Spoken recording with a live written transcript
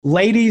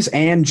Ladies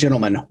and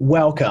gentlemen,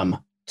 welcome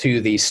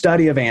to the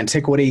study of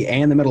antiquity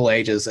and the Middle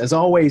Ages. As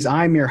always,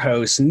 I'm your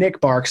host,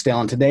 Nick Barksdale,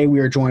 and today we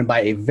are joined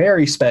by a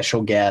very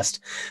special guest,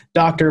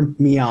 Dr.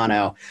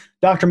 Miano.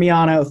 Dr.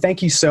 Miano,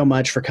 thank you so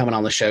much for coming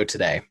on the show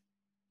today.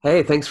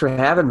 Hey, thanks for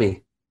having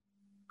me.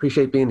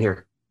 Appreciate being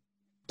here.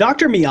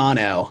 Dr.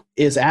 Miano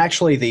is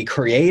actually the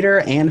creator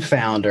and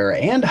founder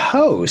and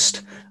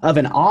host of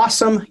an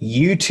awesome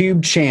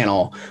YouTube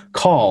channel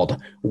called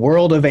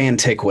World of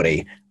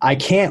Antiquity. I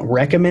can't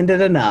recommend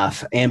it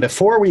enough. And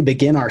before we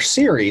begin our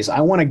series, I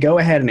want to go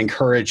ahead and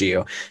encourage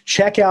you.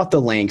 Check out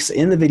the links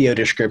in the video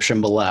description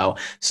below.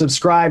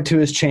 Subscribe to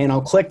his channel,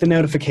 click the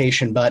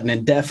notification button,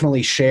 and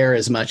definitely share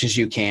as much as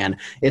you can.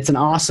 It's an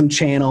awesome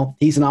channel.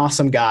 He's an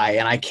awesome guy,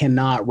 and I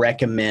cannot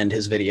recommend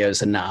his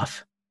videos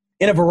enough.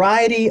 In a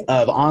variety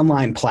of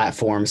online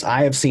platforms,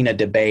 I have seen a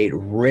debate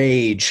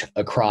rage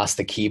across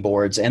the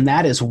keyboards, and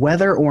that is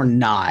whether or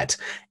not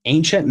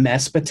ancient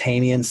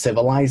Mesopotamian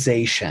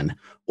civilization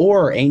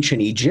or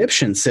ancient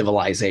Egyptian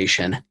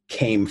civilization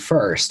came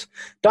first.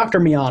 Dr.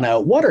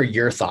 Miano, what are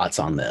your thoughts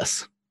on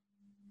this?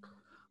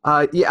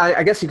 I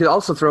guess you could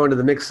also throw into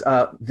the mix,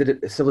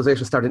 did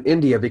civilization start in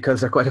India? Because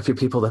there are quite a few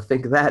people that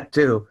think that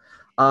too.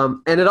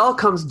 And it all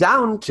comes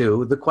down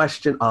to the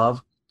question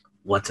of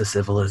what's a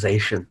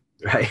civilization?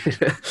 Right?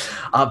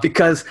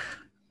 Because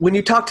when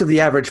you talk to the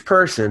average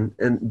person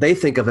and they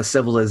think of a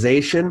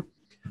civilization,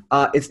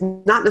 it's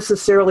not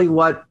necessarily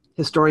what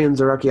historians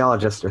or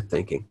archaeologists are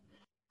thinking.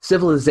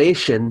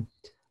 Civilization,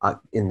 I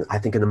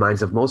think in the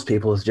minds of most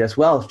people, is just,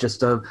 well, it's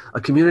just a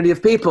community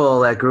of people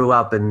that grew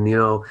up and,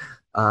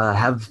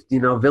 have,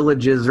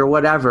 villages or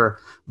whatever.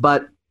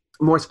 But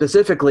more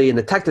specifically in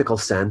the technical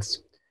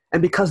sense,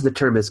 and because the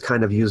term is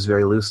kind of used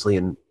very loosely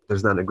and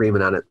there's not an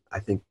agreement on it,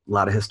 I think a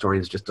lot of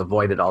historians just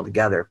avoid it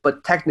altogether.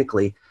 But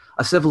technically,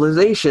 a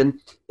civilization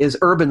is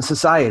urban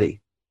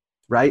society,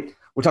 right?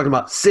 We're talking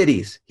about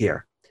cities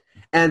here.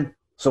 And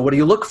so what do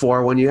you look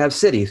for when you have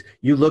cities?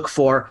 You look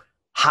for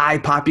high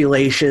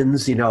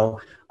populations,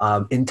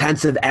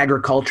 intensive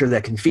agriculture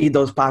that can feed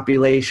those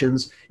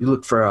populations. You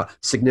look for a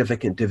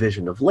significant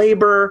division of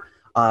labor.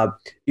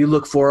 You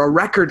look for a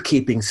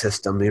record-keeping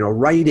system.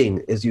 Writing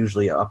is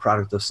usually a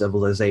product of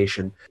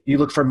civilization. You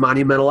look for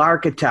monumental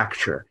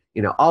architecture.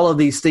 All of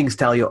these things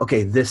tell you,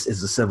 okay, this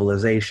is a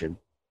civilization.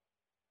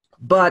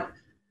 But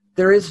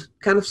there is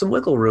kind of some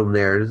wiggle room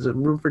there. There's a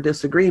room for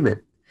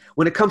disagreement.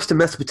 When it comes to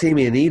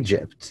Mesopotamia and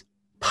Egypt,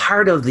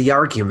 part of the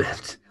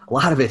argument, a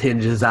lot of it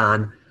hinges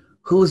on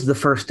who's the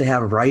first to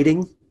have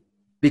writing.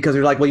 Because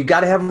you're like, well, you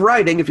got to have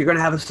writing if you're going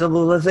to have a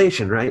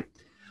civilization, right?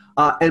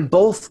 And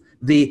both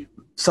the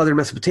Southern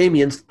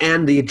Mesopotamians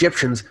and the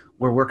Egyptians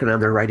were working on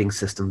their writing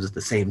systems at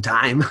the same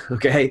time,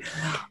 okay?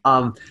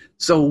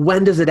 So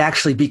when does it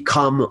actually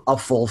become a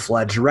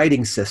full-fledged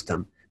writing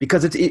system?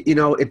 Because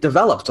it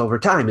develops over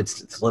time.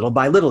 It's little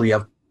by little. You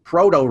have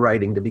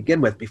proto-writing to begin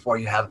with before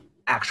you have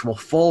actual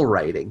full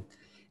writing.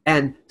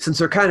 And since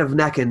they're kind of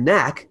neck and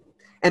neck,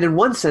 and in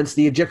one sense,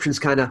 the Egyptians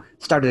kind of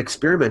started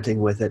experimenting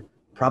with it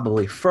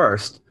probably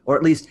first, or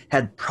at least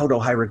had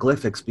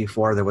proto-hieroglyphics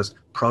before there was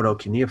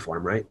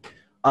proto-cuneiform, right?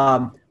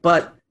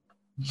 But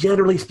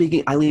generally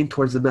speaking, I lean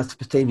towards the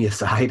Mesopotamia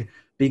side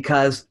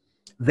because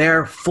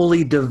their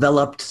fully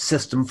developed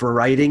system for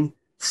writing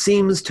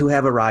seems to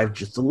have arrived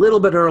just a little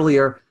bit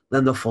earlier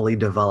than the fully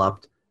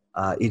developed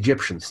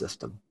Egyptian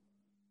system.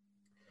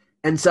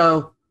 And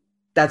so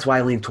that's why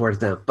I lean towards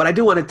them. But I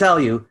do want to tell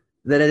you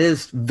that it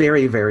is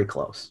very, very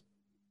close.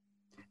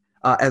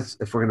 As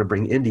if we're going to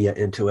bring India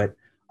into it,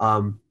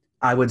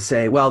 I would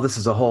say, well, this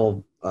is a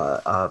whole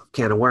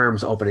can of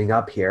worms opening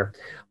up here.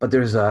 But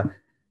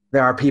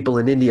there are people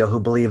in India who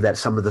believe that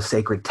some of the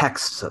sacred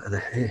texts, the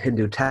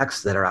Hindu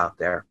texts that are out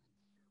there,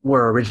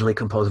 were originally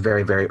composed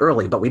very, very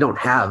early, but we don't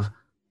have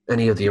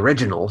any of the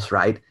originals,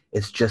 right?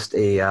 It's just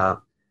a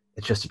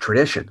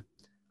tradition.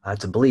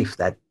 It's a belief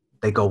that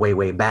they go way,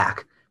 way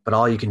back. But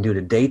all you can do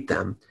to date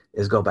them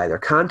is go by their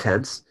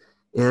contents.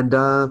 And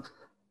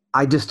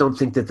I just don't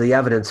think that the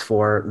evidence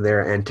for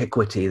their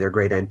antiquity, their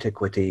great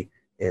antiquity,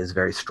 is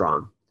very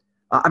strong.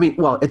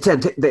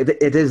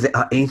 It is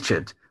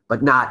ancient,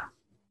 but not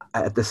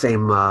at the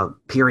same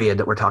period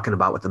that we're talking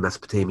about with the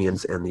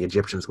Mesopotamians and the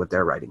Egyptians with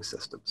their writing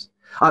systems.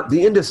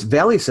 The Indus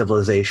Valley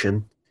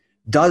civilization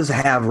does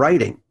have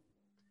writing,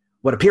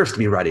 what appears to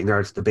be writing.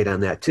 There's debate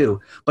on that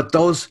too. But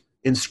those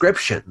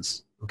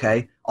inscriptions,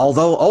 okay,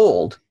 although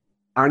old,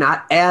 are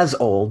not as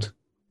old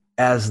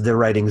as the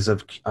writings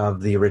of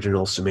the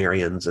original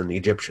Sumerians and the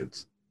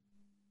Egyptians.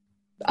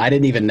 I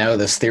didn't even know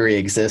this theory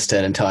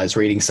existed until I was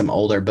reading some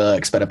older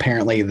books, but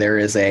apparently there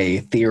is a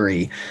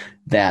theory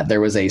that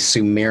there was a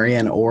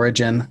Sumerian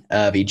origin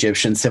of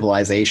Egyptian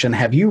civilization.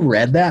 Have you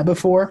read that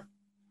before?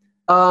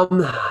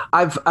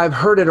 I've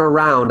heard it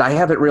around. I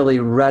haven't really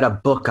read a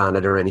book on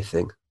it or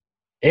anything.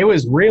 It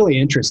was really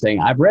interesting.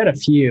 I've read a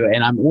few,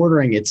 and I'm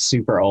ordering it's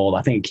super old.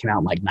 I think it came out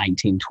in like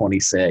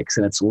 1926,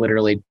 and it's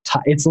literally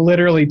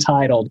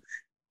titled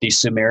 "The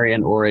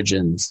Sumerian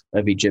Origins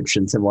of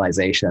Egyptian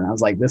Civilization." I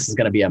was like, this is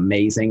going to be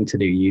amazing to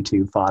do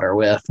YouTube fodder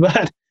with.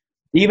 But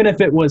Even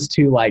if it was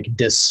to like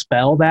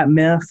dispel that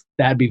myth,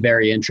 that'd be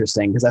very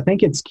interesting because I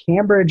think it's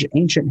Cambridge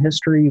Ancient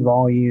History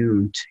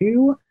Volume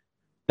 2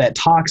 that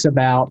talks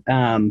about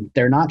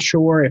they're not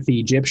sure if the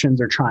Egyptians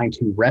are trying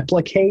to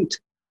replicate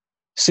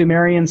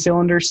Sumerian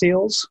cylinder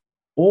seals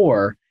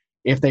or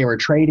if they were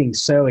trading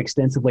so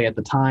extensively at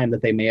the time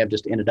that they may have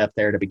just ended up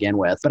there to begin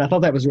with. But I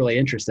thought that was really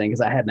interesting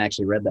because I hadn't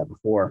actually read that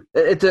before.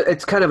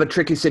 It's kind of a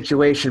tricky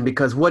situation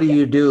because what do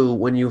you do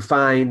when you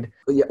find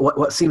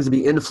what seems to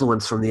be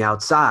influence from the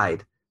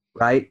outside,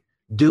 right?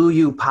 Do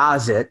you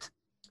posit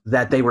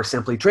that they were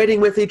simply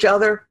trading with each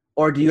other,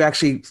 or do you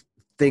actually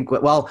think,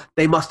 well,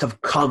 they must have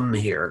come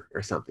here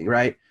or something,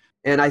 right?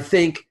 And I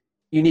think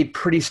you need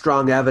pretty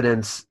strong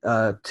evidence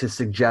to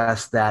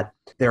suggest that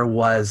there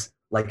was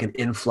like an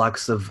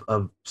influx of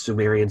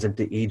Sumerians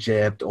into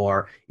Egypt,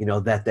 or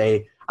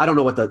that I don't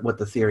know what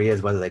the theory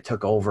is, whether they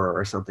took over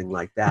or something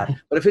like that.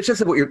 But if it's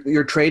just about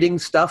you're trading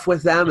stuff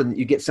with them and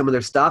you get some of their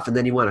stuff and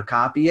then you want to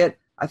copy it,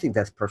 I think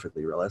that's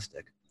perfectly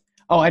realistic.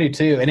 Oh, I do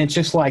too. And it's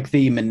just like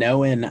the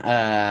Minoan,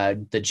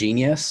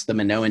 the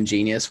Minoan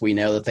genius. We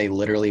know that they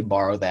literally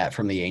borrow that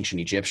from the ancient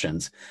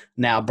Egyptians.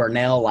 Now,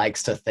 Burnell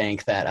likes to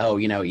think that,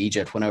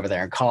 Egypt went over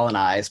there and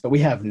colonized, but we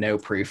have no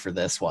proof for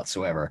this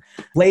whatsoever.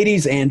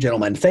 Ladies and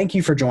gentlemen, thank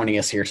you for joining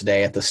us here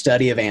today at the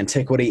Study of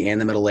Antiquity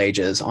and the Middle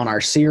Ages on our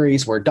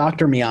series where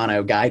Dr.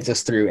 Miano guides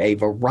us through a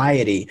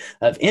variety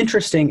of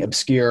interesting,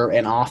 obscure,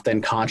 and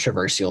often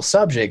controversial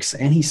subjects,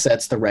 and he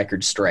sets the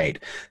record straight.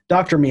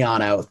 Dr.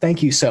 Miano,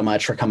 thank you so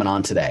much for coming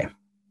on today.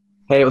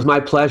 Hey, it was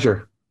my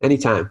pleasure.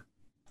 Anytime.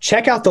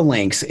 Check out the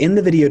links in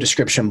the video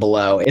description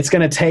below. It's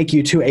going to take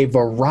you to a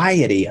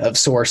variety of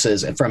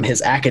sources from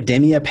his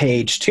academia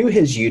page to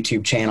his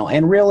YouTube channel,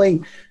 and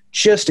really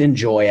just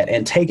enjoy it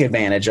and take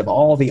advantage of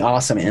all the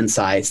awesome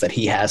insights that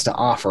he has to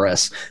offer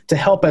us to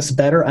help us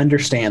better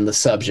understand the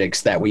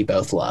subjects that we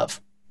both love.